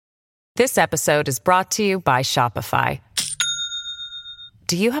This episode is brought to you by Shopify.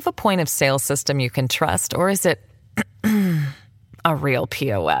 Do you have a point of sale system you can trust, or is it a real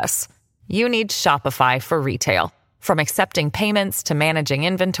POS? You need Shopify for retail. From accepting payments to managing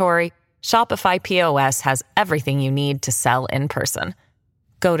inventory, Shopify POS has everything you need to sell in person.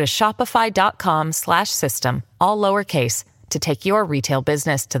 Go to shopify.com/system, all lowercase, to take your retail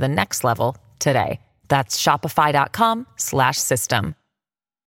business to the next level today. That's shopify.com/system.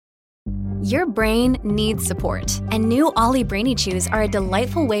 Your brain needs support, and new Ollie Brainy Chews are a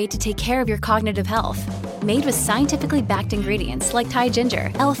delightful way to take care of your cognitive health. Made with scientifically backed ingredients like Thai ginger,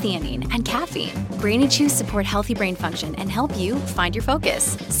 L-theanine, and caffeine, Brainy Chews support healthy brain function and help you find your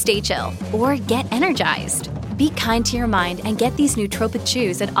focus, stay chill, or get energized. Be kind to your mind and get these nootropic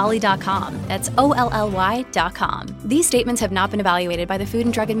chews at ollie.com. That's OLLY.com. These statements have not been evaluated by the Food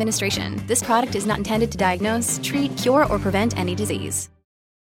and Drug Administration. This product is not intended to diagnose, treat, cure, or prevent any disease.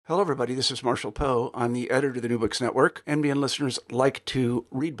 Hello, everybody. This is Marshall Poe. I'm the editor of the New Books Network. NBN listeners like to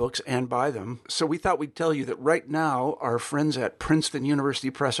read books and buy them. So we thought we'd tell you that right now, our friends at Princeton University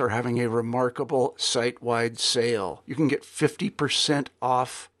Press are having a remarkable site-wide sale. You can get 50%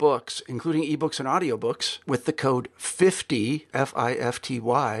 off books, including ebooks and audiobooks, with the code 50,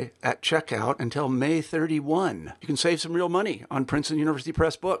 F-I-F-T-Y, at checkout until May 31. You can save some real money on Princeton University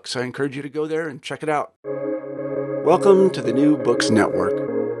Press books. I encourage you to go there and check it out. Welcome to the New Books Network.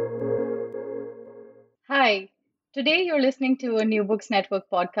 Hi, today you're listening to a New Books Network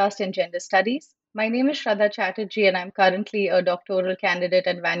podcast in gender studies. My name is Shraddha Chatterjee, and I'm currently a doctoral candidate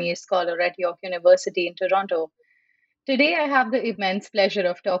and Vanier Scholar at York University in Toronto. Today, I have the immense pleasure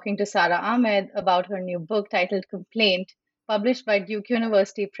of talking to Sara Ahmed about her new book titled Complaint, published by Duke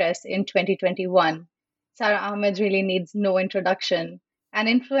University Press in 2021. Sara Ahmed really needs no introduction. An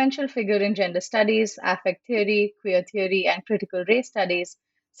influential figure in gender studies, affect theory, queer theory, and critical race studies,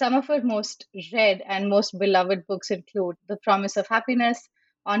 some of her most read and most beloved books include The Promise of Happiness,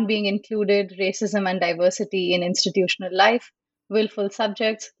 On Being Included, Racism and Diversity in Institutional Life, Willful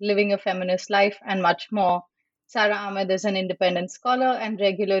Subjects, Living a Feminist Life, and much more. Sara Ahmed is an independent scholar and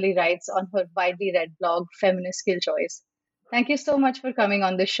regularly writes on her widely read blog, Feminist Killjoys. Thank you so much for coming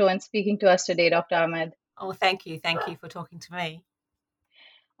on this show and speaking to us today, Dr. Ahmed. Oh, thank you. Thank you for talking to me.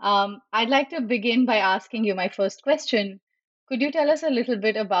 I'd like to begin by asking you my first question. Could you tell us a little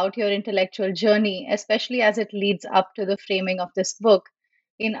bit about your intellectual journey, especially as it leads up to the framing of this book?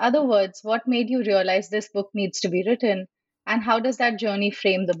 In other words, what made you realize this book needs to be written, and how does that journey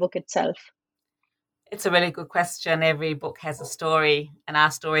frame the book itself? It's a really good question. Every book has a story, and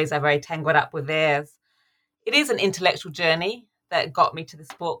our stories are very tangled up with theirs. It is an intellectual journey that got me to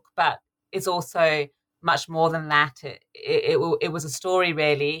this book, but it's also much more than that. It was a story,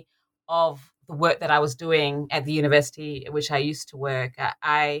 really, of the work that I was doing at the university at which I used to work.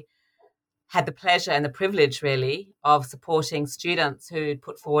 I had the pleasure and the privilege, really, of supporting students who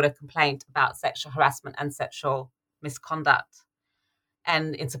put forward a complaint about sexual harassment and sexual misconduct.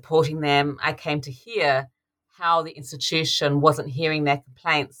 And in supporting them, I came to hear how the institution wasn't hearing their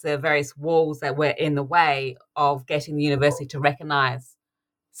complaints, the various walls that were in the way of getting the university to recognise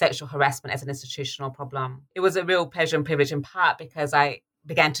sexual harassment as an institutional problem. It was a real pleasure and privilege, in part because I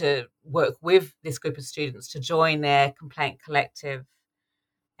began to work with this group of students to join their complaint collective.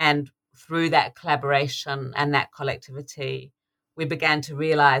 And through that collaboration and that collectivity, we began to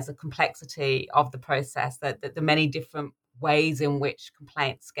realise the complexity of the process, that the many different ways in which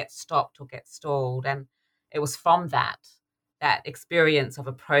complaints get stopped or get stalled. And it was from that experience of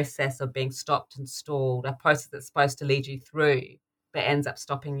a process of being stopped and stalled, a process that's supposed to lead you through, but ends up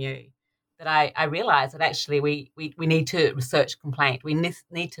stopping you, that I realised that actually we need to research complaint. We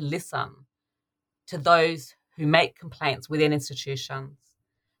need to listen to those who make complaints within institutions,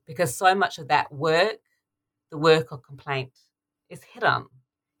 because so much of that work, the work of complaint, is hidden.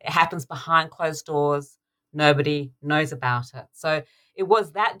 It happens behind closed doors. Nobody knows about it. So it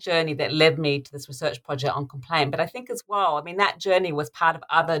was that journey that led me to this research project on complaint. But I think as well, that journey was part of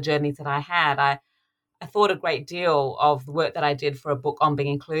other journeys that I had. I thought a great deal of the work that I did for a book On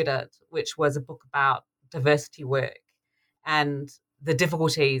Being Included, which was a book about diversity work and the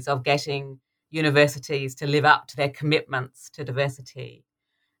difficulties of getting universities to live up to their commitments to diversity.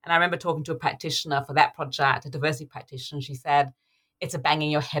 And I remember talking to a practitioner for that project, a diversity practitioner, and she said, it's a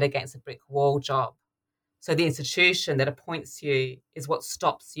banging your head against a brick wall job. So the institution that appoints you is what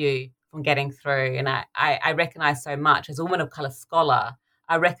stops you from getting through. And I recognize so much, as a woman of colour scholar,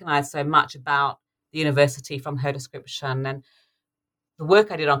 I recognize so much about the university from her description. And the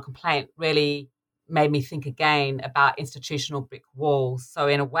work I did on complaint really made me think again about institutional brick walls. So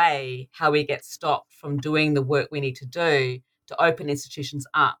in a way, how we get stopped from doing the work we need to do to open institutions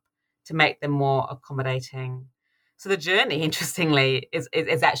up to make them more accommodating. So the journey, interestingly, is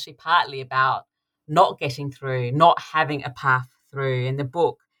actually partly about not getting through, not having a path through. And the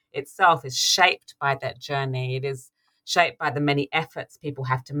book itself is shaped by that journey. It is shaped by the many efforts people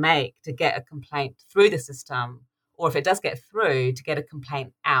have to make to get a complaint through the system, or if it does get through, to get a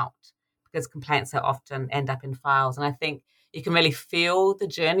complaint out, because complaints so often end up in files. And I think you can really feel the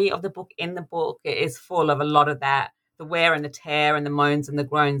journey of the book in the book. It is full of a lot of that, the wear and the tear and the moans and the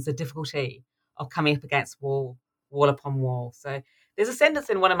groans, the difficulty of coming up against wall upon wall. So there's a sentence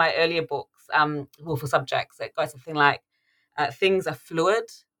in one of my earlier books, Wall for Subjects, that goes something like, things are fluid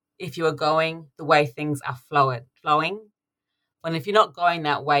if you are going the way things are flowing. And if you're not going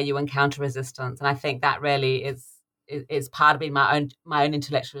that way, you encounter resistance. And I think that really is part of being my own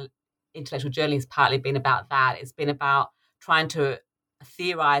intellectual journey has partly been about that. It's been about trying to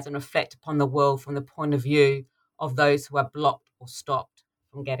theorize and reflect upon the world from the point of view of those who are blocked or stopped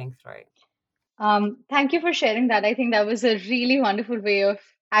from getting through. Thank you for sharing that. I think that was a really wonderful way of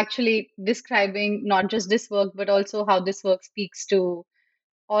actually describing not just this work, but also how this work speaks to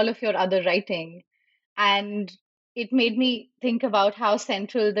all of your other writing. And it made me think about how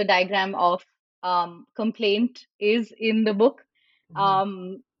central the diagram of complaint is in the book.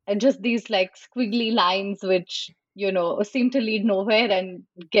 And just these like squiggly lines, which, seem to lead nowhere and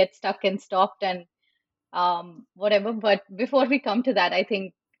get stuck and stopped and whatever. But before we come to that, I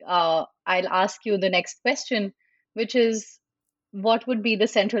think I'll ask you the next question, which is what would be the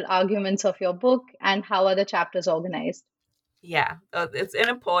central arguments of your book and how are the chapters organized? Yeah, it's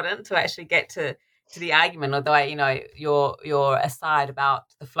important to actually get to the argument, although your aside about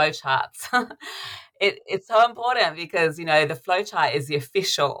the flowcharts. It's so important because the flowchart is the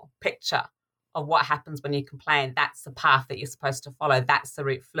official picture of what happens when you complain. That's the path that you're supposed to follow. That's the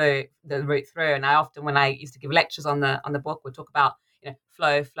route through. And I often, when I used to give lectures on the book, would talk about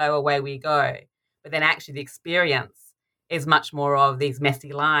flow away we go. But then actually the experience is much more of these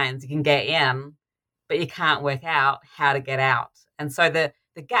messy lines. You can get in, but you can't work out how to get out. And so the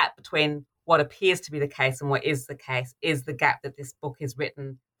gap between what appears to be the case and what is the case is the gap that this book is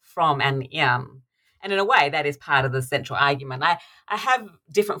written from and in. And in a way, that is part of the central argument. I have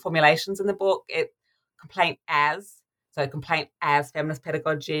different formulations in the book. Complaint as feminist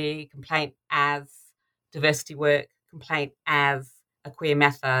pedagogy, complaint as diversity work, complaint as a queer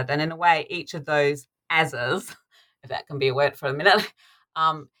method. And in a way, each of those ases, if that can be a word for a minute,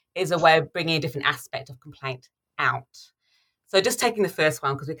 is a way of bringing a different aspect of complaint out. So just taking the first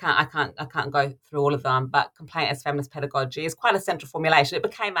one, because I can't go through all of them, but complaint as feminist pedagogy is quite a central formulation. It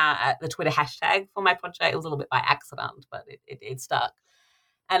became the Twitter hashtag for my project. It was a little bit by accident, but it stuck.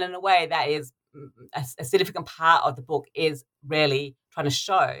 And in a way, that is a significant part of the book is really trying to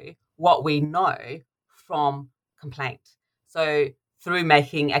show what we know from complaint. So through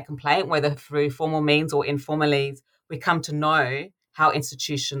making a complaint, whether through formal means or informal means, we come to know how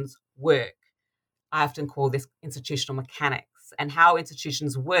institutions work. I often call this institutional mechanics. And how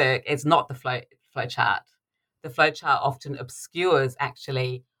institutions work is not the flow chart. The flow chart often obscures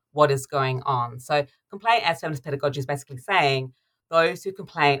actually what is going on. So complaint as feminist pedagogy is basically saying those who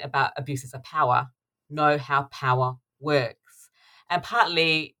complain about abuses of power know how power works. And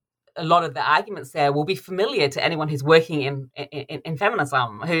partly a lot of the arguments there will be familiar to anyone who's working in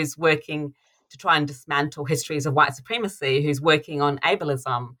feminism, who's working to try and dismantle histories of white supremacy, who's working on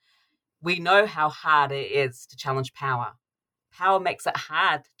ableism. We know how hard it is to challenge power. Power makes it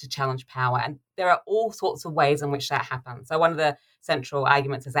hard to challenge power. And there are all sorts of ways in which that happens. So one of the central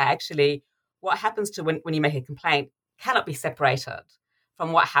arguments is that actually what happens to when you make a complaint cannot be separated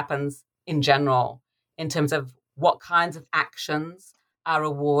from what happens in general in terms of what kinds of actions are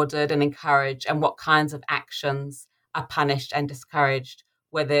rewarded and encouraged and what kinds of actions are punished and discouraged,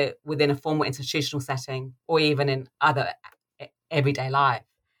 whether within a formal institutional setting or even in other everyday life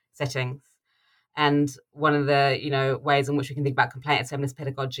settings. And one of the ways in which we can think about complaint as feminist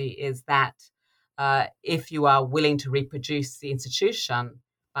pedagogy is that if you are willing to reproduce the institution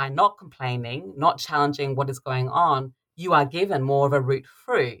by not complaining, not challenging what is going on, you are given more of a route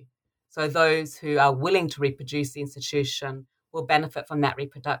through. So those who are willing to reproduce the institution will benefit from that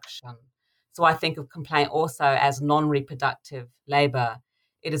reproduction. So I think of complaint also as non-reproductive labour.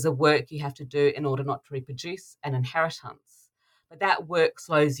 It is a work you have to do in order not to reproduce an inheritance. But that work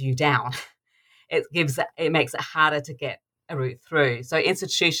slows you down. It makes it harder to get a route through. So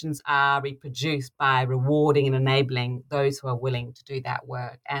institutions are reproduced by rewarding and enabling those who are willing to do that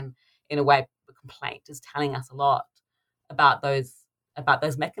work. And in a way, the complaint is telling us a lot about those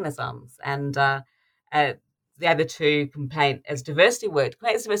mechanisms. And the other two, complaint as diversity work.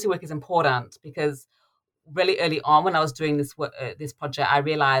 Complaint as diversity work is important because really early on when I was doing this work, this project, I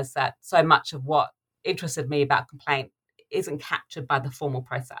realized that so much of what interested me about complaint isn't captured by the formal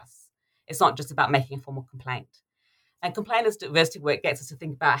process. It's not just about making a formal complaint. And complainers diversity work gets us to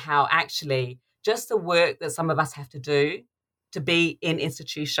think about how actually just the work that some of us have to do to be in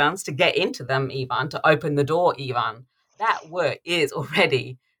institutions, to get into them even, to open the door even, that work is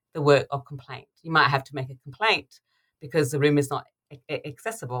already the work of complaint. You might have to make a complaint because the room is not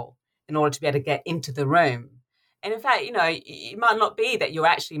accessible in order to be able to get into the room. And in fact, it might not be that you're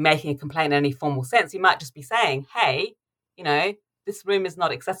actually making a complaint in any formal sense. You might just be saying, hey, this room is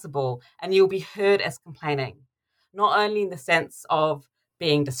not accessible, and you'll be heard as complaining, not only in the sense of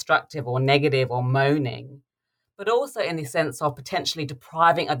being destructive or negative or moaning, but also in the sense of potentially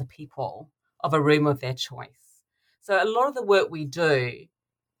depriving other people of a room of their choice. So a lot of the work we do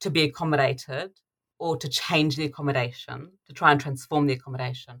to be accommodated or to change the accommodation, to try and transform the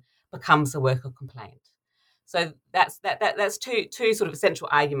accommodation, becomes the work of complaint. So that's two sort of essential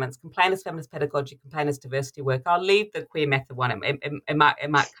arguments: complainers feminist pedagogy, complainers diversity work. I'll leave the queer method one; it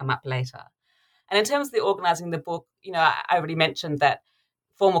might come up later. And in terms of the organising the book, I already mentioned that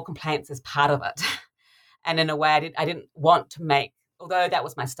formal complaints is part of it. And in a way, I didn't want to make, although that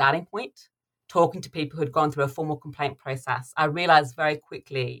was my starting point, talking to people who'd gone through a formal complaint process, I realised very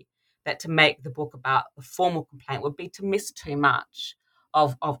quickly that to make the book about the formal complaint would be to miss too much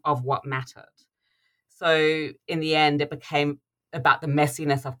of what mattered. So in the end, it became about the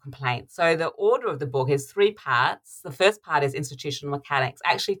messiness of complaints. So the order of the book is 3 parts. The first part is institutional mechanics,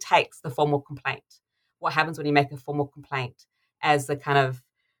 actually takes the formal complaint. What happens when you make a formal complaint as the kind of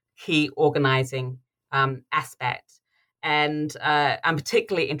key organising aspect. And I'm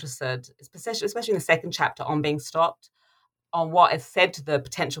particularly interested, especially in the second chapter on being stopped, on what is said to the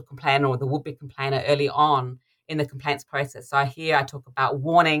potential complainer or the would-be complainer early on in the complaints process. So here I talk about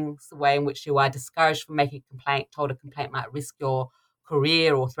warnings, the way in which you are discouraged from making a complaint, told a complaint might risk your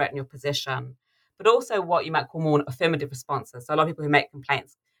career or threaten your position, but also what you might call more affirmative responses. So a lot of people who make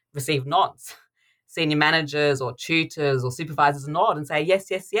complaints receive nods. Senior managers or tutors or supervisors nod and say,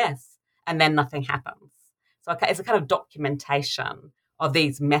 yes, yes, yes, and then nothing happens. So it's a kind of documentation of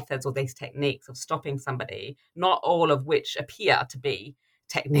these methods or these techniques of stopping somebody, not all of which appear to be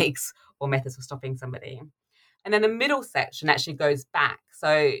techniques or methods of stopping somebody. And then the middle section actually goes back. So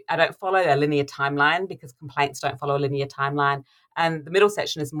I don't follow a linear timeline because complaints don't follow a linear timeline. And the middle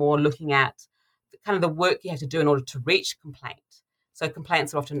section is more looking at kind of the work you have to do in order to reach complaint. So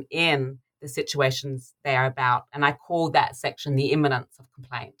complaints are often in the situations they are about. And I call that section the imminence of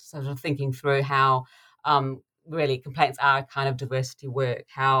complaint. So sort of thinking through how really complaints are a kind of diversity work,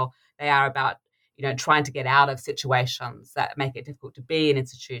 how they are about trying to get out of situations that make it difficult to be in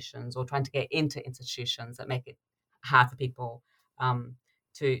institutions, or trying to get into institutions that make it hard for people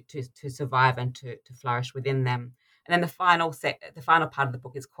to survive and to flourish within them. And then the final part of the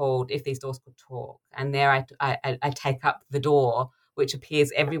book is called If These Doors Could Talk. And there I take up the door, which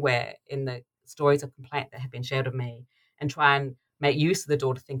appears everywhere in the stories of complaint that have been shared with me, and try and make use of the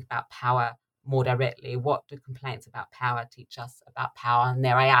door to think about power more directly. What do complaints about power teach us about power? And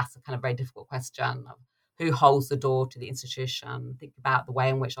there I ask a kind of very difficult question of who holds the door to the institution. Think about the way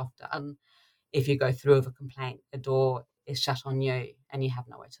in which often if you go through with a complaint, the door is shut on you and you have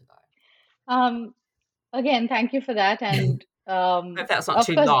nowhere to go. Again, thank you for that. And Hope that's not of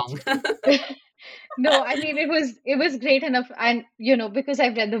too course, long. no, I mean it was great enough. And because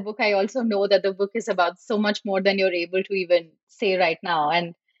I've read the book, I also know that the book is about so much more than you're able to even say right now.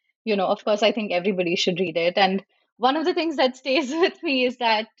 And of course, I think everybody should read it. And one of the things that stays with me is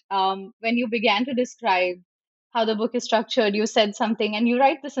that when you began to describe how the book is structured, you said something, and you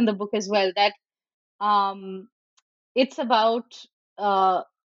write this in the book as well, that um, it's about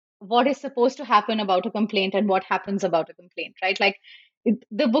what is supposed to happen about a complaint and what happens about a complaint, right? Like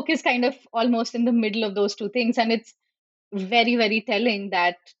the book is kind of almost in the middle of those two things. And it's very, very telling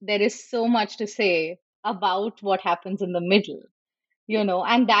that there is so much to say about what happens in the middle,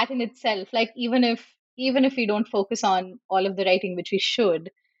 and that in itself, like even if we don't focus on all of the writing, which we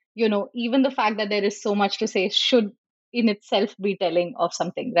should, even the fact that there is so much to say should in itself be telling of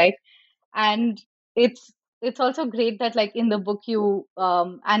something, right? And it's also great that, like, in the book you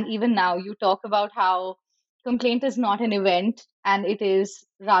and even now you talk about how complaint is not an event, and it is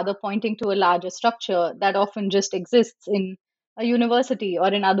rather pointing to a larger structure that often just exists in a university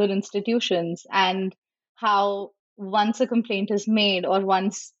or in other institutions, and how once a complaint is made, or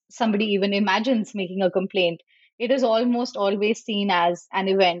once somebody even imagines making a complaint, it is almost always seen as an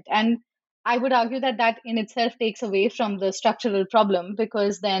event. And I would argue that that in itself takes away from the structural problem,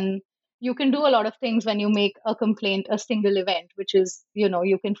 because then you can do a lot of things when you make a complaint a single event, which is,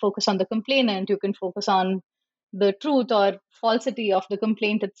 you can focus on the complainant, you can focus on the truth or falsity of the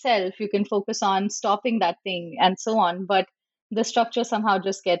complaint itself, you can focus on stopping that thing and so on. But the structure somehow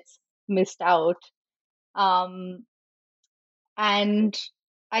just gets missed out. Um, and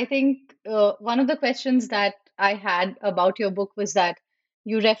I think one of the questions that I had about your book was that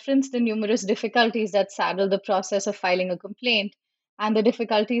you referenced the numerous difficulties that saddle the process of filing a complaint and the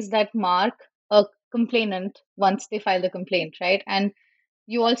difficulties that mark a complainant once they file the complaint, right? And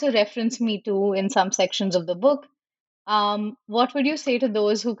you also reference Me Too in some sections of the book. What would you say to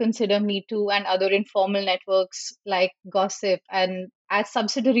those who consider Me Too and other informal networks like gossip and as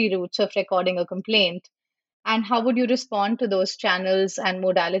subsidiary routes of recording a complaint? And how would you respond to those channels and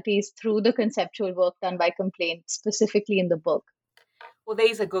modalities through the conceptual work done by Complaint, specifically in the book? Well,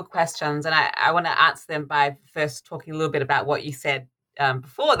 these are good questions, and I want to answer them by first talking a little bit about what you said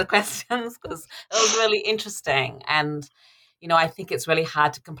before the questions, because it was really interesting. And, I think it's really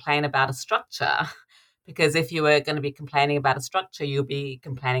hard to complain about a structure because if you were going to be complaining about a structure, you'll be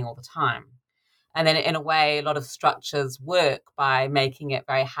complaining all the time. And then in a way, a lot of structures work by making it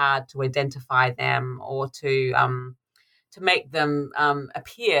very hard to identify them or to make them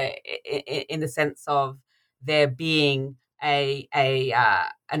appear in the sense of there being an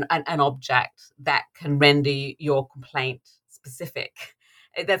object that can render your complaint specific.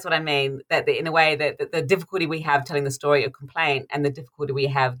 That's what I mean. That in a way that the difficulty we have telling the story of complaint and the difficulty we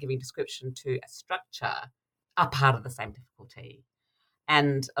have giving description to a structure are part of the same difficulty.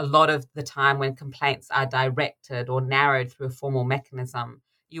 And a lot of the time when complaints are directed or narrowed through a formal mechanism,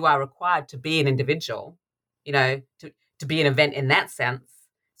 you are required to be an individual, to be an event in that sense.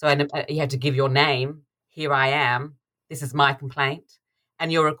 So you have to give your name. Here I am. This is my complaint. And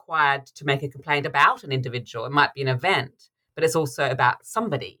you're required to make a complaint about an individual. It might be an event, but it's also about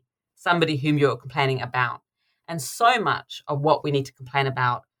somebody whom you're complaining about. And so much of what we need to complain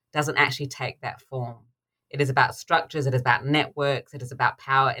about doesn't actually take that form. It is about structures, it is about networks, it is about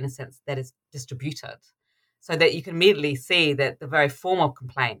power in a sense that is distributed. So that you can immediately see that the very form of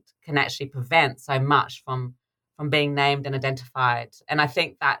complaint can actually prevent so much from being named and identified. And I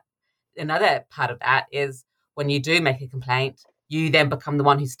think that another part of that is when you do make a complaint, you then become the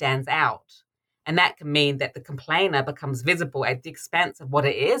one who stands out. And that can mean that the complainer becomes visible at the expense of what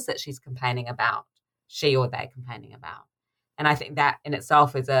it is that she's complaining about, she or they complaining about. And I think that in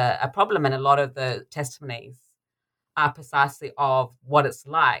itself is a problem. And a lot of the testimonies are precisely of what it's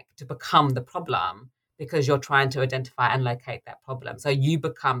like to become the problem because you're trying to identify and locate that problem. So you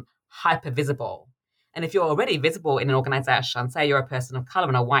become hyper visible. And if you're already visible in an organization, say you're a person of color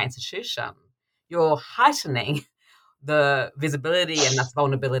in a white institution, you're heightening the visibility and thus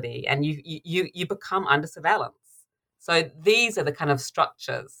vulnerability, and you become under surveillance. So these are the kind of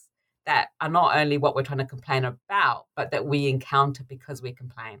structures that are not only what we're trying to complain about, but that we encounter because we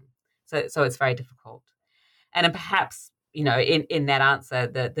complain. So it's very difficult. And then perhaps, in that answer,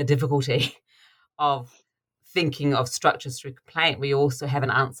 the difficulty of thinking of structures through complaint, we also have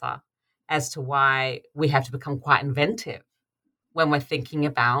an answer as to why we have to become quite inventive when we're thinking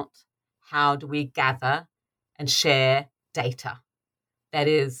about how do we gather and share data that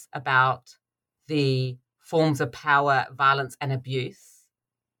is about the forms of power, violence, and abuse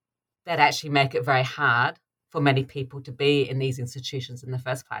that actually make it very hard for many people to be in these institutions in the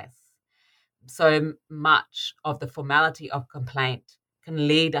first place. So much of the formality of complaint can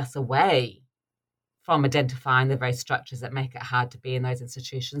lead us away from identifying the very structures that make it hard to be in those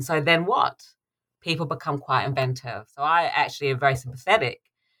institutions. So then what? People become quite inventive. So I actually am very sympathetic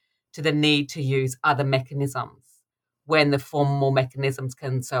to the need to use other mechanisms when the formal mechanisms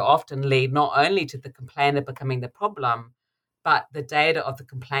can so often lead not only to the complainer becoming the problem, but the data of the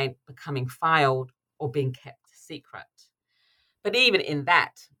complaint becoming filed or being kept secret. But even in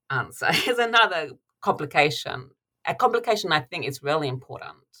that answer is another complication. A complication I think is really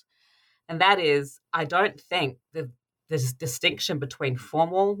important. And that is, I don't think the distinction between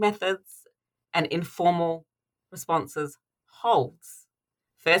formal methods and informal responses holds.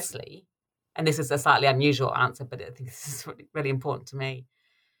 Firstly, and this is a slightly unusual answer, but I think this is really, really important to me,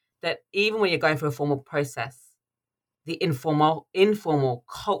 that even when you're going through a formal process, the informal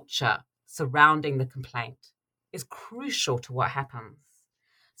culture surrounding the complaint is crucial to what happens.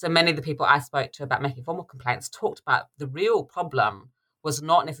 So many of the people I spoke to about making formal complaints talked about the real problem was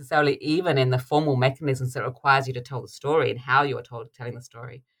not necessarily even in the formal mechanisms that requires you to tell the story and how you are telling the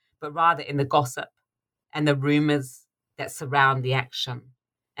story, but rather in the gossip and the rumors that surround the action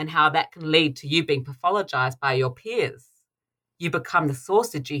and how that can lead to you being pathologized by your peers. You become the source.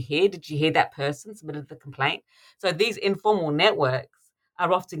 Did you hear that person submitted the complaint? So these informal networks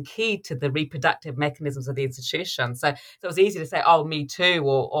are often key to the reproductive mechanisms of the institution. So it's easy to say, oh, me too,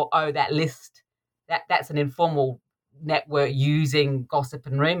 or oh, that list, that's an informal network using gossip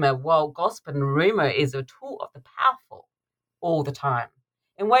and rumor. Well, gossip and rumor is a tool of the powerful all the time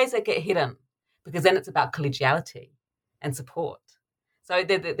in ways that get hidden, because then it's about collegiality and support. So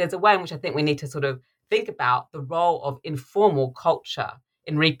there's a way in which I think we need to sort of think about the role of informal culture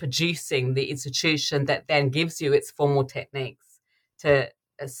in reproducing the institution that then gives you its formal techniques to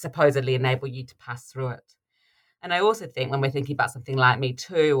supposedly enable you to pass through it. And I also think when we're thinking about something like Me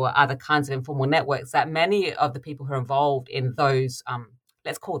Too or other kinds of informal networks, that many of the people who are involved in those,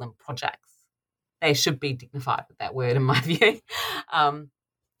 let's call them projects, they should be dignified with that word in my view,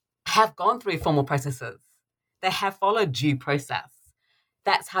 have gone through formal processes. They have followed due process.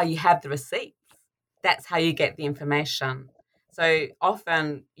 That's how you have the receipts. That's how you get the information. So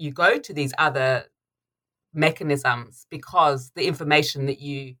often you go to these other mechanisms because the information that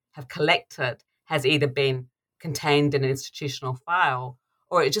you have collected has either been contained in an institutional file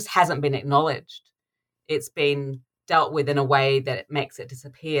or it just hasn't been acknowledged. It's been dealt with in a way that it makes it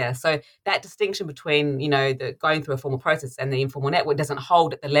disappear. So that distinction between, the going through a formal process and the informal network doesn't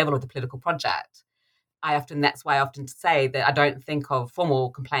hold at the level of the political project. That's why I often say that I don't think of formal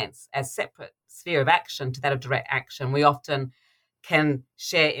complaints as separate sphere of action to that of direct action. We often can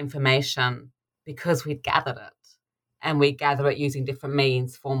share information because we've gathered it, and we gather it using different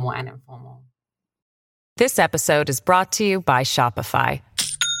means, formal and informal. This episode is brought to you by Shopify.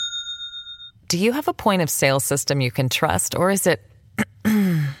 Do you have a point of sale system you can trust, or is it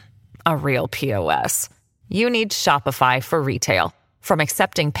a real POS? You need Shopify for retail. From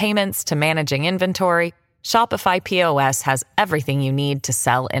accepting payments to managing inventory, Shopify POS has everything you need to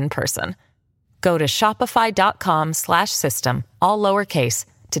sell in person. Go to shopify.com/system, all lowercase,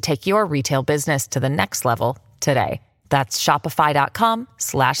 to take your retail business to the next level today. That's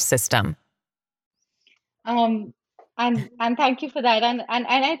shopify.com/system. And thank you for that. And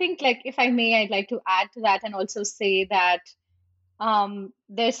I think, like, if I may, I'd like to add to that and also say that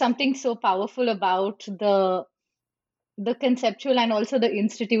there's something so powerful about the conceptual and also the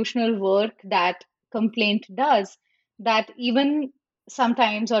institutional work that complaint does, that even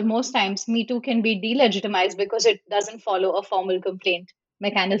sometimes or most times Me Too can be delegitimized because it doesn't follow a formal complaint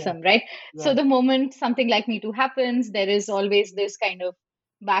mechanism, right? So the moment something like Me Too happens, there is always this kind of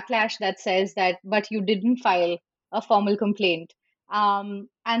backlash that says that, but you didn't file a formal complaint. And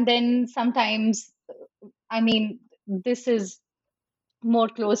then sometimes, this is more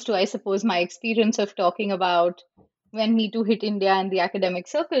close to, I suppose, my experience of talking about when Me Too hit India and the academic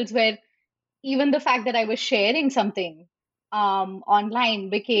circles, where even the fact that I was sharing something online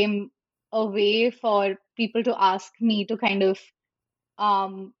became a way for people to ask me to kind of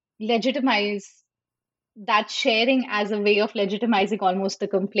legitimize that sharing as a way of legitimizing almost the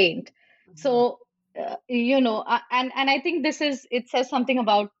complaint. So, and I think it says something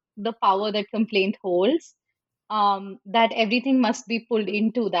about the power that complaint holds, that everything must be pulled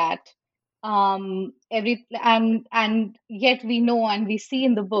into that. And yet we know and we see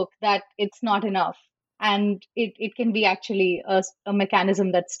in the book that it's not enough. And it can be actually a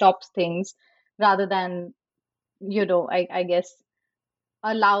mechanism that stops things rather than, I guess,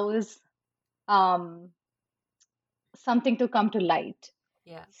 allows something to come to light.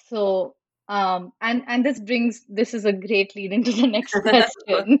 Yeah. So, and this is a great lead into the next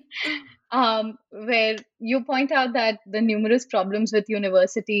question, where you point out that the numerous problems with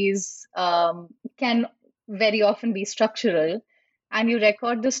universities can very often be structural, and you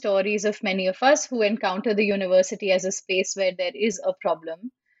record the stories of many of us who encounter the university as a space where there is a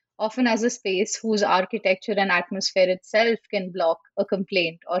problem, often as a space whose architecture and atmosphere itself can block a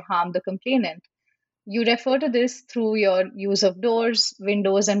complaint or harm the complainant. You refer to this through your use of doors,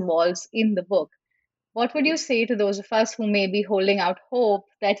 windows, and walls in the book. What would you say to those of us who may be holding out hope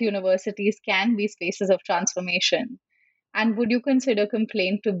that universities can be spaces of transformation? And would you consider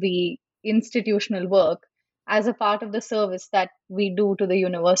complaint to be institutional work as a part of the service that we do to the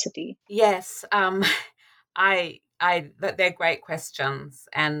university? Yes, they're great questions,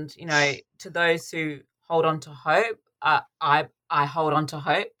 and to those who hold on to hope, I hold on to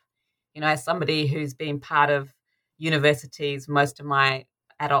hope. As somebody who's been part of universities most of my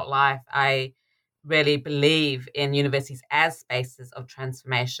adult life, I really believe in universities as spaces of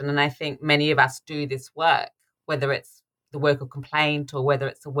transformation, and I think many of us do this work, whether it's the work of complaint or whether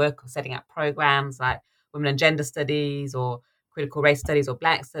it's the work of setting up programs like women and gender studies or critical race studies or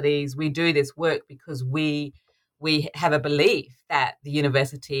Black studies. We do this work because we have a belief that the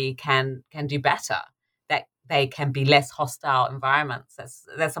university can do better, that they can be less hostile environments.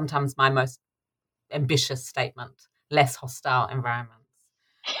 That's sometimes my most ambitious statement: less hostile environments.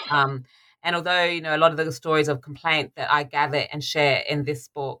 And although, a lot of the stories of complaint that I gather and share in this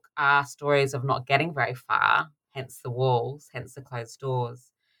book are stories of not getting very far, hence the walls, hence the closed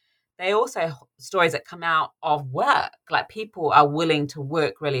doors, they also stories that come out of work. Like, people are willing to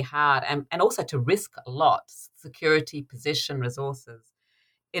work really hard and also to risk a lot, security, position, resources,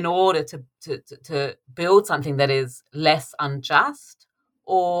 in order to build something that is less unjust,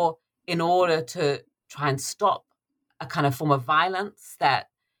 or in order to try and stop a kind of form of violence that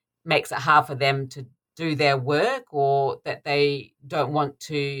makes it hard for them to do their work, or that they don't want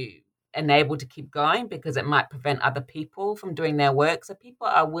to enable to keep going because it might prevent other people from doing their work. So people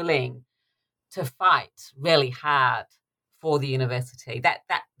are willing to fight really hard for the university.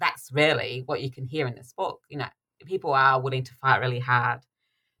 That's really what you can hear in this book. People are willing to fight really hard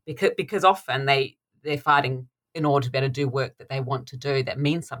because often they're fighting in order to be able to do work that they want to do that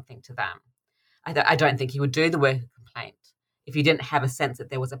means something to them. I don't think you would do the work of complaint if you didn't have a sense that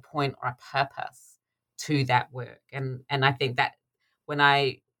there was a point or a purpose to that work. And I think that when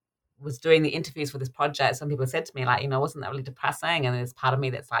I was doing the interviews for this project, some people said to me, like, wasn't that really depressing? And there's part of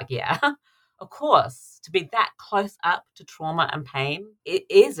me that's like, yeah, of course, to be that close up to trauma and pain, it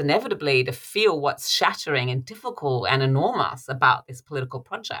is inevitably to feel what's shattering and difficult and enormous about this political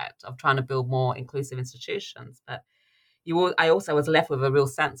project of trying to build more inclusive institutions. But I also was left with a real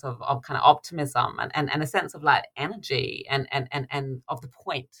sense of kind of optimism and a sense of like energy and of the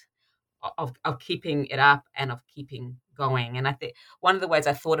point of keeping it up and of keeping going. And I think one of the ways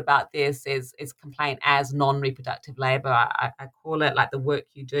I thought about this is complaint as non-reproductive labor. I call it like the work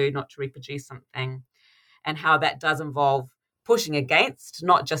you do not to reproduce something, and how that does involve pushing against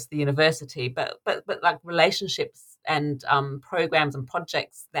not just the university, but like relationships and programs and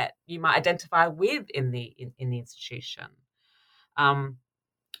projects that you might identify with in the institution. And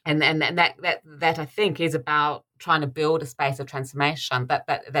that I think is about trying to build a space of transformation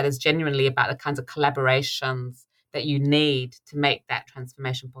that is genuinely about the kinds of collaborations that you need to make that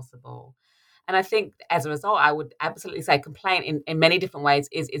transformation possible. And I think as a result, I would absolutely say complaint in many different ways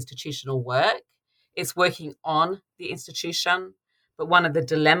is institutional work. It's working on the institution. But one of the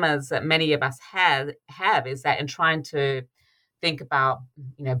dilemmas that many of us have is that in trying to think about,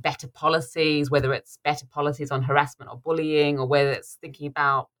 better policies, whether it's better policies on harassment or bullying, or whether it's thinking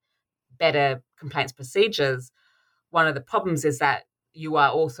about better complaints procedures, one of the problems is that you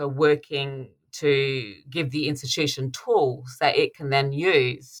are also working to give the institution tools that it can then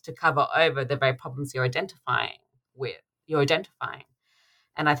use to cover over the very problems you're identifying.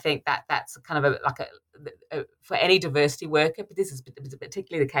 And I think that that's kind of for any diversity worker, but this is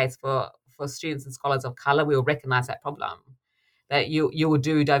particularly the case for students and scholars of color. We will recognize that problem, that you will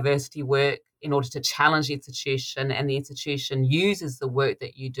do diversity work in order to challenge the institution, and the institution uses the work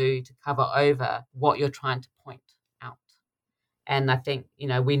that you do to cover over what you're trying to point out. And I think,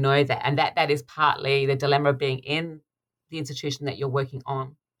 we know that, and that is partly the dilemma of being in the institution that you're working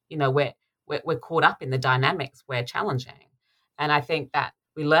on. We're caught up in the dynamics we're challenging. And I think that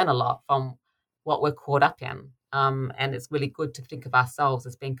we learn a lot from what we're caught up in. And it's really good to think of ourselves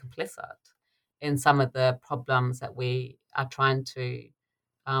as being complicit in some of the problems that we are trying to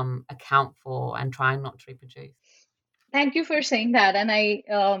account for and trying not to reproduce. Thank you for saying that. And I,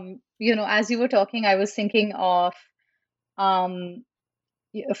 as you were talking, I was thinking of um,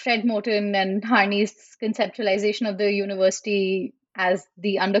 Fred Moten and Harney's conceptualization of the university as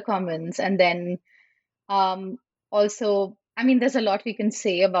the undercommons. And then also, I mean, there's a lot we can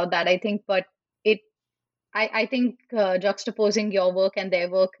say about that, I think, but I think juxtaposing your work and their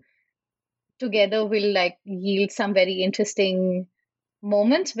work together will like yield some very interesting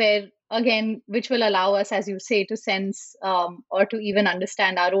moments where, again, which will allow us, as you say, to sense or to even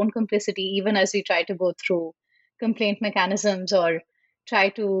understand our own complicity, even as we try to go through complaint mechanisms or try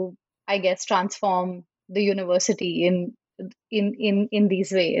to, I guess, transform the university in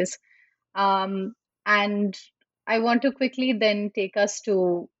these ways. And I want to quickly then take us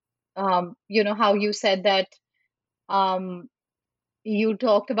to, how you said that um, you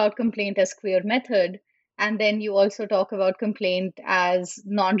talked about complaint as queer method, and then you also talk about complaint as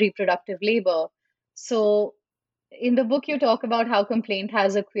non-reproductive labor. So in the book, you talk about how complaint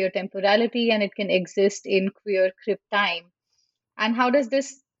has a queer temporality and it can exist in queer crypt time. And how does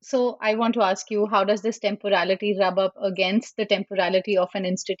this, so I want to ask you, how does this temporality rub up against the temporality of an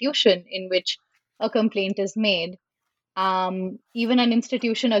institution in which a complaint is made, even an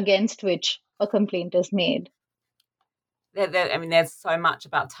institution against which a complaint is made? There's so much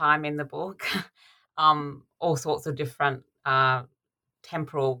about time in the book, all sorts of different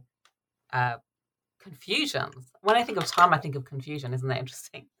temporal confusions. When I think of time, I think of confusion. Isn't that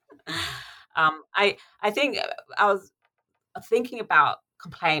interesting? I think I was thinking about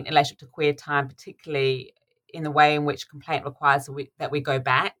complaint in relation to queer time, particularly in the way in which complaint requires that we go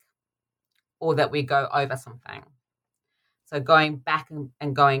back or that we go over something. So going back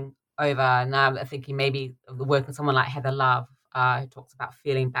and going over, now I'm thinking maybe of the work of someone like Heather Love, who talks about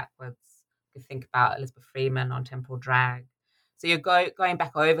feeling backwards. You think about Elizabeth Freeman on temporal drag. So you're going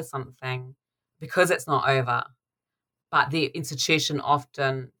back over something because it's not over, but the institution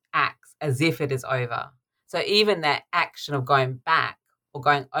often acts as if it is over. So even that action of going back or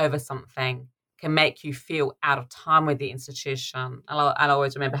going over something can make you feel out of time with the institution. I'll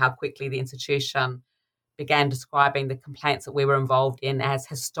always remember how quickly the institution began describing the complaints that we were involved in as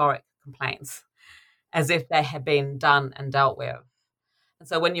historic complaints, as if they had been done and dealt with. And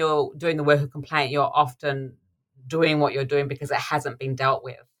so when you're doing the work of complaint, you're often doing what you're doing because it hasn't been dealt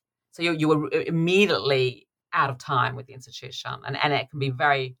with. So you were immediately out of time with the institution, and it can be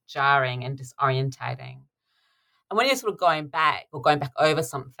very jarring and disorientating. And when you're sort of going back over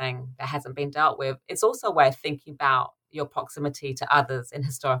something that hasn't been dealt with, it's also a way of thinking about your proximity to others in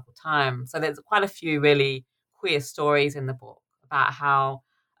historical time. So there's quite a few really queer stories in the book about how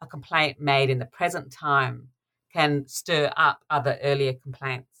a complaint made in the present time can stir up other earlier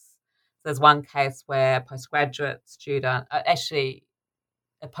complaints. So there's one case where a postgraduate student, actually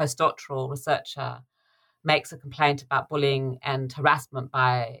a postdoctoral researcher, makes a complaint about bullying and harassment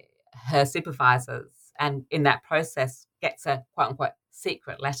by her supervisors, and in that process gets a quote-unquote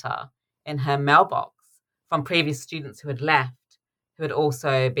secret letter in her mailbox from previous students who had left, who had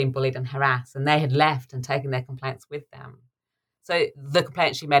also been bullied and harassed, and they had left and taken their complaints with them. So the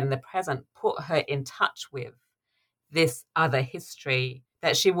complaint she made in the present put her in touch with this other history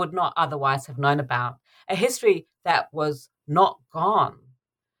that she would not otherwise have known about, a history that was not gone,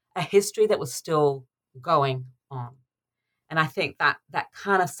 a history that was still going on. And I think that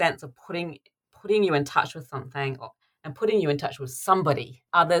kind of sense of putting you in touch with something and putting you in touch with somebody,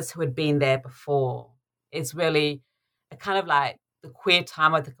 others who had been there before, is really a kind of like the queer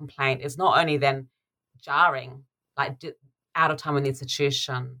time of the complaint is not only then jarring, like out of time in the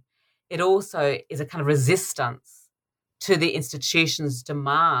institution, it also is a kind of resistance to the institution's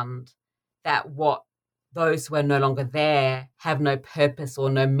demand that what those who are no longer there have no purpose or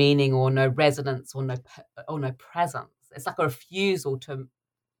no meaning or no resonance or no presence. It's like a refusal to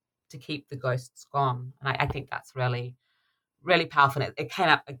keep the ghosts gone. And I think that's really, really powerful. It came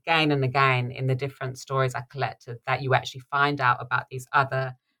up again and again in the different stories I collected, that you actually find out about these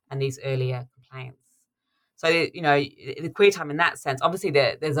other and these earlier complaints. So, the queer time in that sense, obviously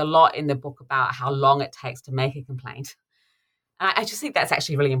there's a lot in the book about how long it takes to make a complaint. And I just think that's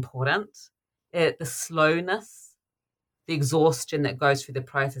actually really important. The slowness, the exhaustion that goes through the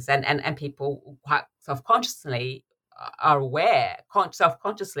process, and people quite self-consciously are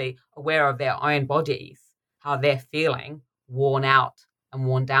self-consciously aware of their own bodies, how they're feeling, worn out and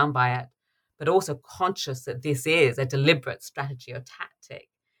worn down by it, but also conscious that this is a deliberate strategy or tactic.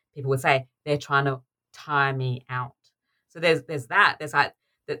 People would say they're trying to tire me out. So there's that. There's like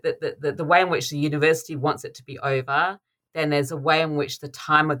the way in which the university wants it to be over. Then there's a way in which the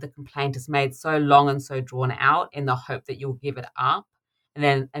time of the complaint is made so long and so drawn out in the hope that you'll give it up, and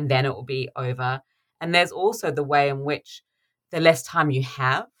then it will be over. And there's also the way in which the less time you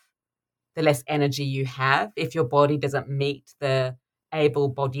have, the less energy you have. If your body doesn't meet the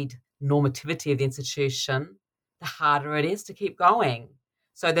able-bodied normativity of the institution, the harder it is to keep going.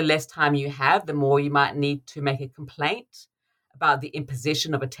 So the less time you have, the more you might need to make a complaint about the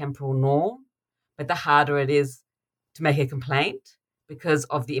imposition of a temporal norm, but the harder it is to make a complaint because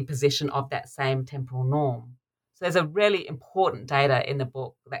of the imposition of that same temporal norm. So there's a really important data in the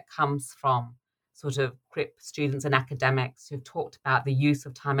book that comes from sort of CRIP students and academics who've talked about the use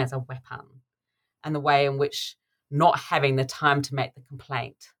of time as a weapon and the way in which not having the time to make the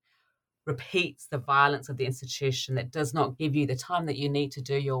complaint repeats the violence of the institution that does not give you the time that you need to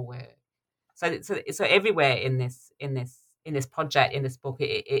do your work. So everywhere in this project, in this book,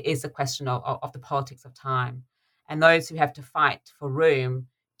 it is a question of the politics of time. And those who have to fight for room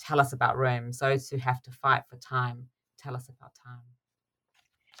tell us about rooms. Those who have to fight for time tell us about time.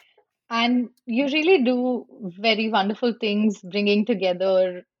 And you really do very wonderful things bringing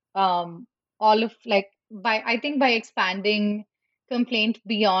together all of I think by expanding complaint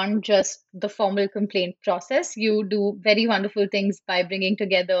beyond just the formal complaint process, you do very wonderful things by bringing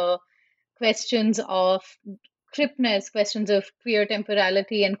together questions of cripness, questions of queer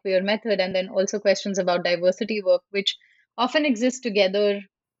temporality and queer method, and then also questions about diversity work, which often exist together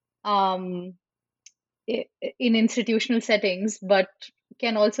um, in institutional settings, but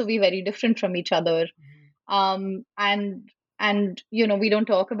can also be very different from each other. And we don't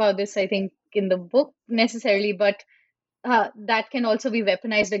talk about this, I think, in the book necessarily, but that can also be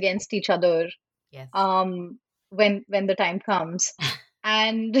weaponized against each other Yes. When the time comes.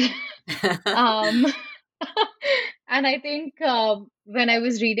 And um, and I think when I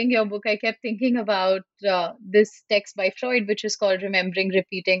was reading your book, I kept thinking about this text by Freud, which is called Remembering,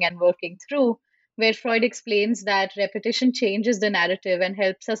 Repeating, and Working Through, where Freud explains that repetition changes the narrative and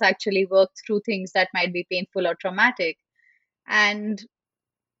helps us actually work through things that might be painful or traumatic. And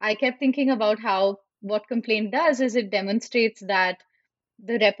I kept thinking about how what complaint does is it demonstrates that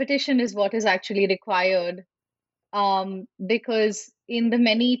the repetition is what is actually required, because in the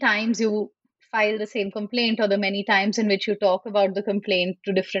many times you file the same complaint, or the many times in which you talk about the complaint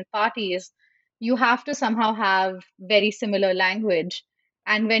to different parties, you have to somehow have very similar language.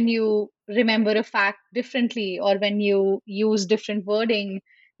 And when you remember a fact differently, or when you use different wording,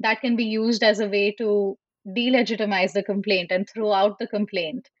 that can be used as a way to delegitimize the complaint and throw out the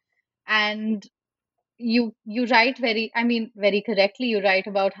complaint. And you write very correctly, you write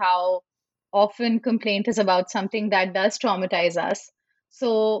about how often complaint is about something that does traumatize us.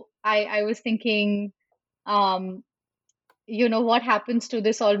 So I was thinking, um what happens to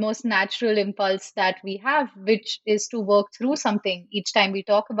this almost natural impulse that we have, which is to work through something each time we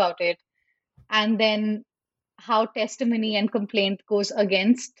talk about it, and then how testimony and complaint goes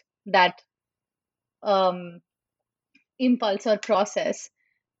against that um impulse or process.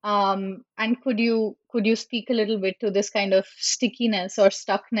 And could you speak a little bit to this kind of stickiness or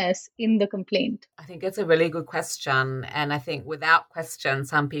stuckness in the complaint? I think it's a really good question. And I think without question,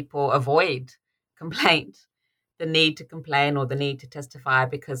 some people avoid complaint, the need to complain or the need to testify,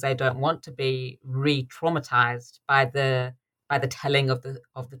 because they don't want to be re-traumatized by the telling of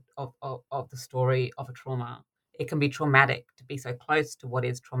the story of a trauma. It can be traumatic to be so close to what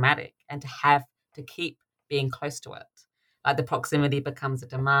is traumatic and to have to keep being close to it. Like the proximity becomes a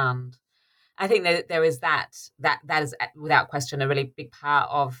demand. I think that there is that is without question a really big part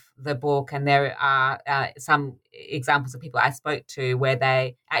of the book, and there are some examples of people I spoke to where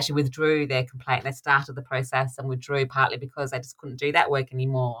they actually withdrew their complaint. They started the process and withdrew partly because they just couldn't do that work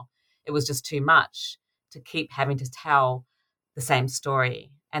anymore. It was just too much to keep having to tell the same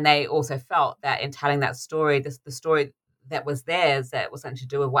story, and they also felt that in telling that story, the story that was theirs, that was something to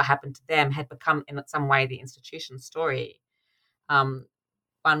do with what happened to them, had become in some way the institution's story. Um,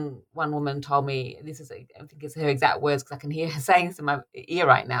 one woman told me, this is, I think it's her exact words because I can hear her saying this in my ear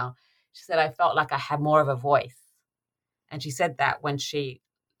right now. She said, I felt like I had more of a voice. And she said that when she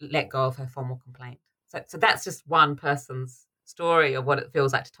let go of her formal complaint. So that's just one person's story of what it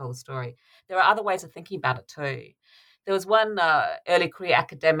feels like to tell the story. There are other ways of thinking about it too. There was one early career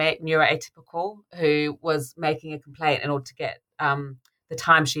academic, neuroatypical, who was making a complaint in order to get the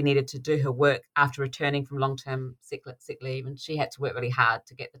time she needed to do her work after returning from long-term sick leave, and she had to work really hard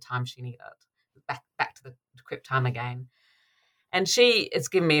to get the time she needed back to the crib time again. And she has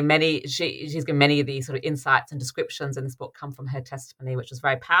given me she's given many of these sort of insights and descriptions in this book come from her testimony, which was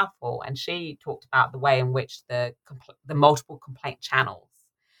very powerful. And she talked about the way in which the multiple complaint channels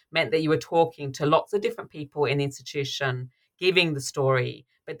meant that you were talking to lots of different people in the institution, giving the story,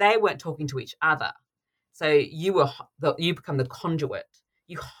 but they weren't talking to each other. So you become the conduit.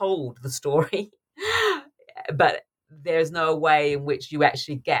 You hold the story, but there's no way in which you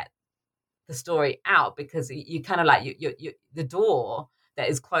actually get the story out, because you kind of like you the door that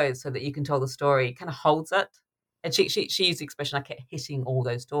is closed so that you can tell the story kind of holds it. And she used the expression, I kept hitting all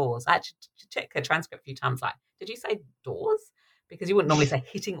those doors. I actually checked her transcript a few times, like, did you say doors? Because you wouldn't normally say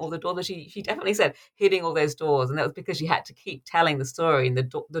hitting all the doors, but she definitely said hitting all those doors. And that was because she had to keep telling the story, and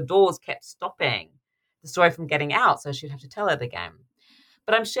the doors kept stopping the story from getting out, so she'd have to tell it again.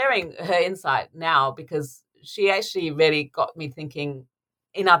 But I'm sharing her insight now because she actually really got me thinking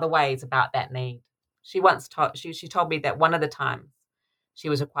in other ways about that need. She told me that one of the times she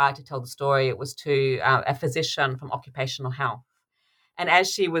was required to tell the story, it was to a physician from occupational health. And as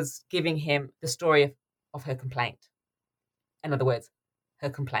she was giving him the story of her complaint, in other words, her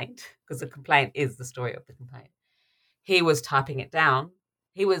complaint, because the complaint is the story of the complaint, he was typing it down.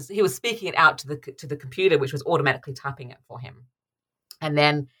 He was speaking it out to the computer, which was automatically typing it for him. And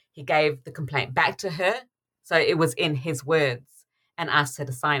then he gave the complaint back to her, so it was in his words, and asked her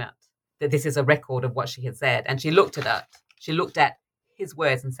to sign it, that this is a record of what she had said. And she looked at it. She looked at his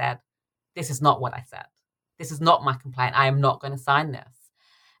words and said, this is not what I said. This is not my complaint. I am not going to sign this.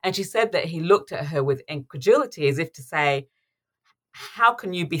 And she said that he looked at her with incredulity, as if to say, how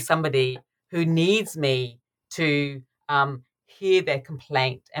can you be somebody who needs me to hear their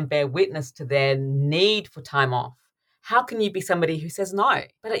complaint and bear witness to their need for time off? How can you be somebody who says no?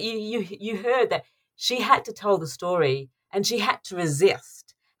 But you heard that she had to tell the story, and she had to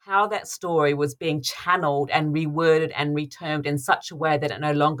resist how that story was being channeled and reworded and retermed in such a way that it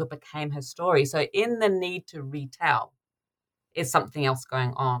no longer became her story. So in the need to retell is something else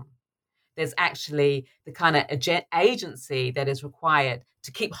going on. There's actually the kind of agency that is required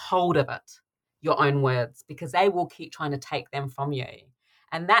to keep hold of it, your own words, because they will keep trying to take them from you.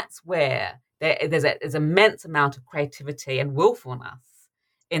 And that's where there's an immense amount of creativity and willfulness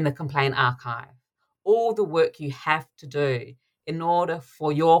in the complaint archive. All the work you have to do in order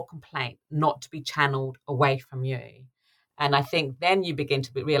for your complaint not to be channeled away from you. And I think then you begin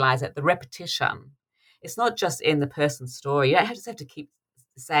to realize that the repetition, it's not just in the person's story. You don't just have to keep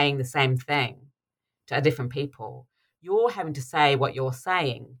saying the same thing to different people. You're having to say what you're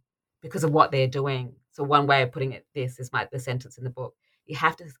saying because of what they're doing. So one way of putting it, this is the sentence in the book. You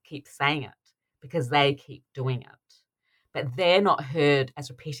have to keep saying it because they keep doing it. But they're not heard as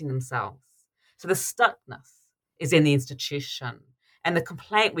repeating themselves. So the stuckness is in the institution. And the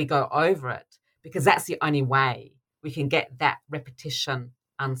complaint, we go over it because that's the only way we can get that repetition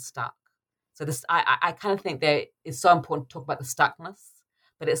unstuck. So this, I kind of think that it's so important to talk about the stuckness,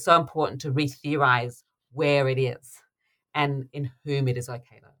 but it's so important to re-theorize where it is and in whom it is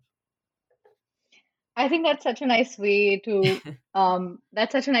located. I think that's such a nice way to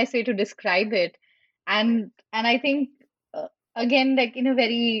describe it, and I think again, like in a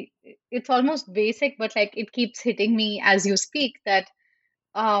very, it's almost basic, but like it keeps hitting me as you speak that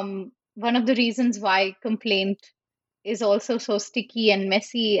one of the reasons why complaint is also so sticky and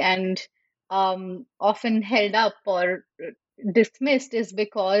messy and often held up or dismissed is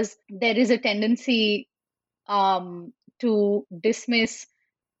because there is a tendency to dismiss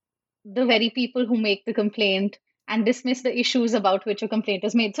the very people who make the complaint and dismiss the issues about which a complaint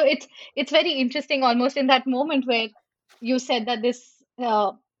is made. So it's very interesting, almost in that moment where you said that this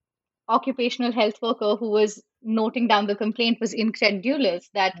occupational health worker who was noting down the complaint was incredulous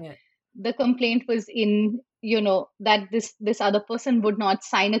that the complaint was in, that this other person would not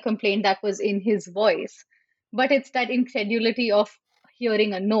sign a complaint that was in his voice, but it's that incredulity of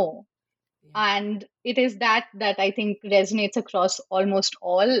hearing a no. And it is that I think resonates across almost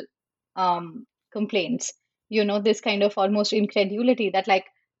all complaints, this kind of almost incredulity that, like,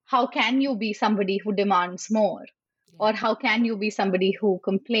 how can you be somebody who demands more? Or how can you be somebody who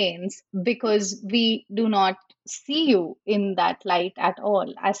complains? Because we do not see you in that light at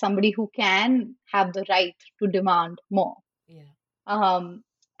all as somebody who can have the right to demand more. And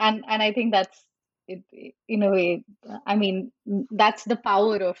I think that's it, in a way. I mean, that's the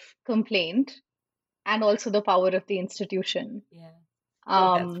power of complaint and also the power of the institution.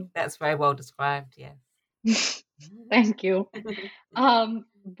 That's very well described. Yes. Thank you.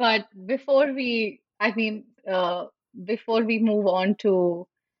 But before we move on to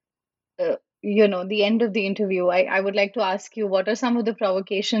the end of the interview, I would like to ask you, what are some of the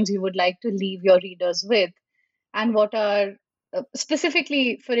provocations you would like to leave your readers with, and what are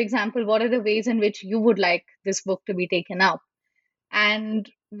specifically, for example, what are the ways in which you would like this book to be taken up,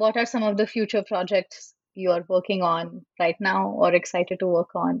 and what are some of the future projects you are working on right now or excited to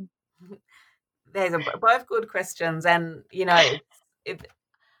work on? There's both good questions, and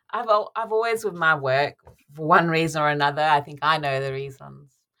I've always, with my work, for one reason or another, I think I know the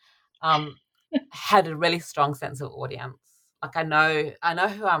reasons, had a really strong sense of audience. Like I know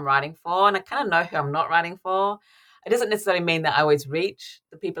who I'm writing for, and I kind of know who I'm not writing for. It doesn't necessarily mean that I always reach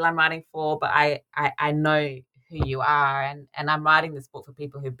the people I'm writing for, but I know who you are, and I'm writing this book for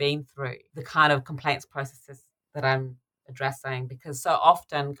people who've been through the kind of complaints processes that I'm addressing, because so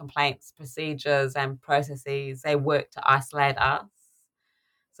often complaints procedures and processes, they work to isolate us.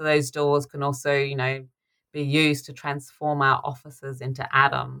 So those doors can also, be used to transform our offices into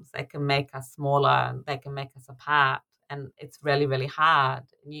atoms. They can make us smaller and they can make us apart. And it's really, really hard.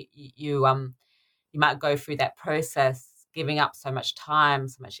 You might go through that process, giving up so much time,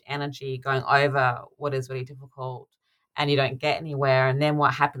 so much energy, going over what is really difficult, and you don't get anywhere. And then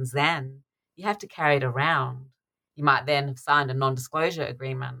what happens then? You have to carry it around. You might then have signed a non-disclosure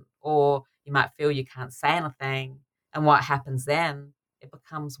agreement, or you might feel you can't say anything. And what happens then? It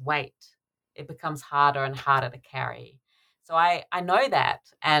becomes weight. It becomes harder and harder to carry. So I know that,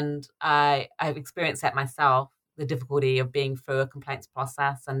 and I've experienced that myself, the difficulty of being through a complaints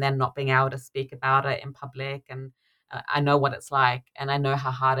process and then not being able to speak about it in public. And I know what it's like, and I know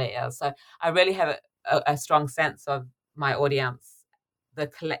how hard it is. So I really have a strong sense of my audience, the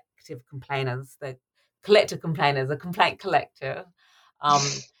collective complainers, the complaint collective.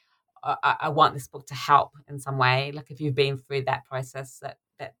 I want this book to help in some way. Like if you've been through that process,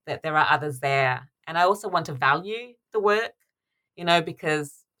 that there are others there. And I also want to value the work,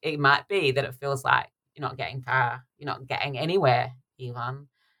 because it might be that it feels like you're not getting far, you're not getting anywhere even.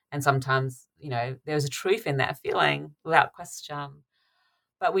 And sometimes, there's a truth in that feeling without question.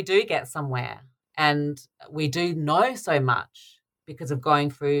 But we do get somewhere, and we do know so much because of going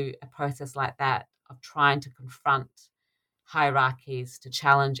through a process like that, of trying to confront hierarchies, to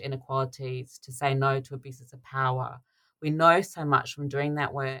challenge inequalities, to say no to abuses of power. We know so much from doing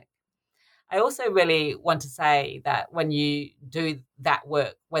that work. I also really want to say that when you do that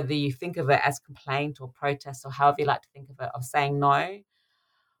work, whether you think of it as complaint or protest or however you like to think of it, of saying no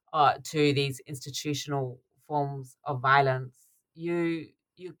to these institutional forms of violence, you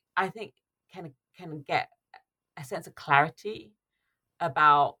I think can get a sense of clarity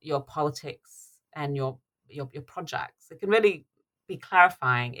about your politics and your projects. It can really be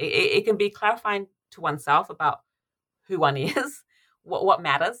clarifying. It can be clarifying to oneself about who one is, what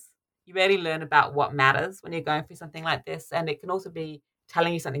matters. You really learn about what matters when you're going through something like this, and it can also be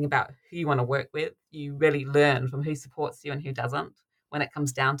telling you something about who you want to work with. You really learn from who supports you and who doesn't when it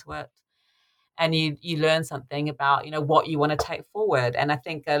comes down to it. And you learn something about, what you want to take forward. And I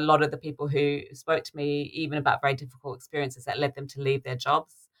think a lot of the people who spoke to me, even about very difficult experiences that led them to leave their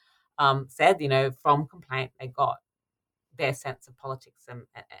jobs, said, from complaint, they got their sense of politics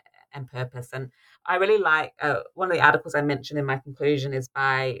and purpose. And I really like one of the articles I mentioned in my conclusion is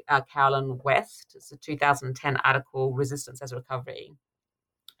by Carolyn West. It's a 2010 article, Resistance as Recovery.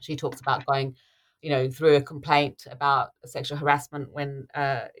 She talks about going, through a complaint about sexual harassment when,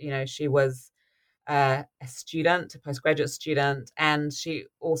 she was a student, a postgraduate student. And she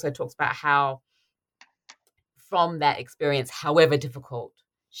also talks about how from that experience, however difficult,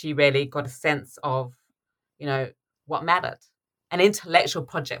 she really got a sense of, what mattered. An intellectual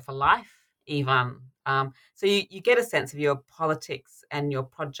project for life, even. So you get a sense of your politics and your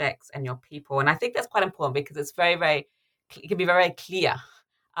projects and your people. And I think that's quite important because it's very, very, it can be very clear.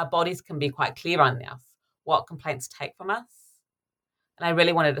 Our bodies can be quite clear on this, what complaints take from us. And I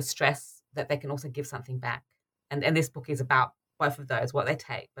really wanted to stress that they can also give something back. And this book is about both of those, what they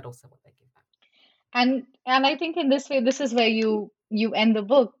take, but also what they give back. And I think in this way, this is where you end the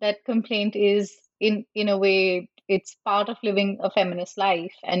book, that complaint is in a way, it's part of living a feminist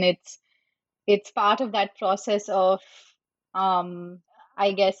life, and it's part of that process of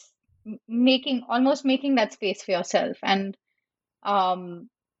I guess making that space for yourself. Um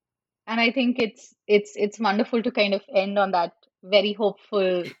and I think it's wonderful to kind of end on that very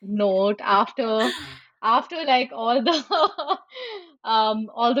hopeful note after like all the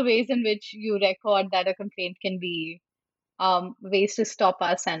ways in which you record that a complaint can be ways to stop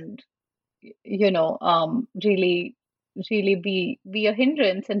us and really be a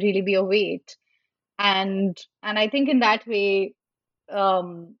hindrance and really be a weight. And I think in that way,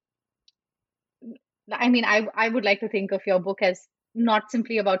 um I mean, I would like to think of your book as not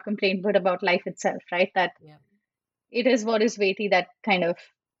simply about complaint, but about life itself, right? That Yeah. it is what is weighty that kind of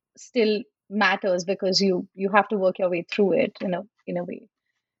still matters because you have to work your way through it in a way.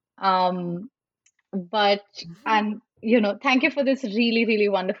 Um, but and thank you for this really, really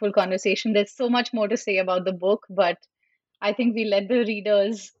wonderful conversation. There's so much more to say about the book, but I think we let the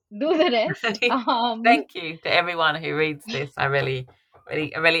readers do the rest. Thank you to everyone who reads this.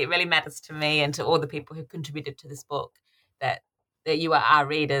 It really matters to me and to all the people who contributed to this book that you are our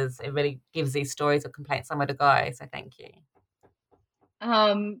readers. It really gives these stories of complaints somewhere to go. So thank you.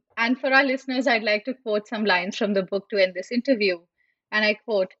 And for our listeners, I'd like to quote some lines from the book to end this interview. And I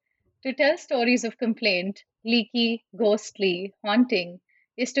quote: "To tell stories of complaint, leaky, ghostly, haunting,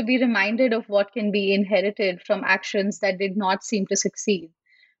 is to be reminded of what can be inherited from actions that did not seem to succeed.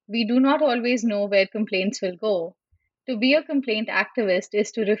 We do not always know where complaints will go. To be a complaint activist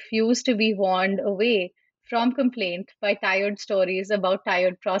is to refuse to be warned away from complaint by tired stories about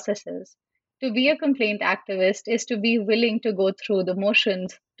tired processes. To be a complaint activist is to be willing to go through the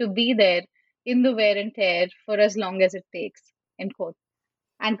motions, to be there in the wear and tear for as long as it takes." End quote.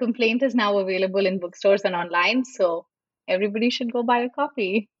 And Complaint is now available in bookstores and online, so everybody should go buy a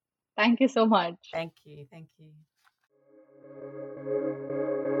copy. Thank you so much. Thank you. Thank you.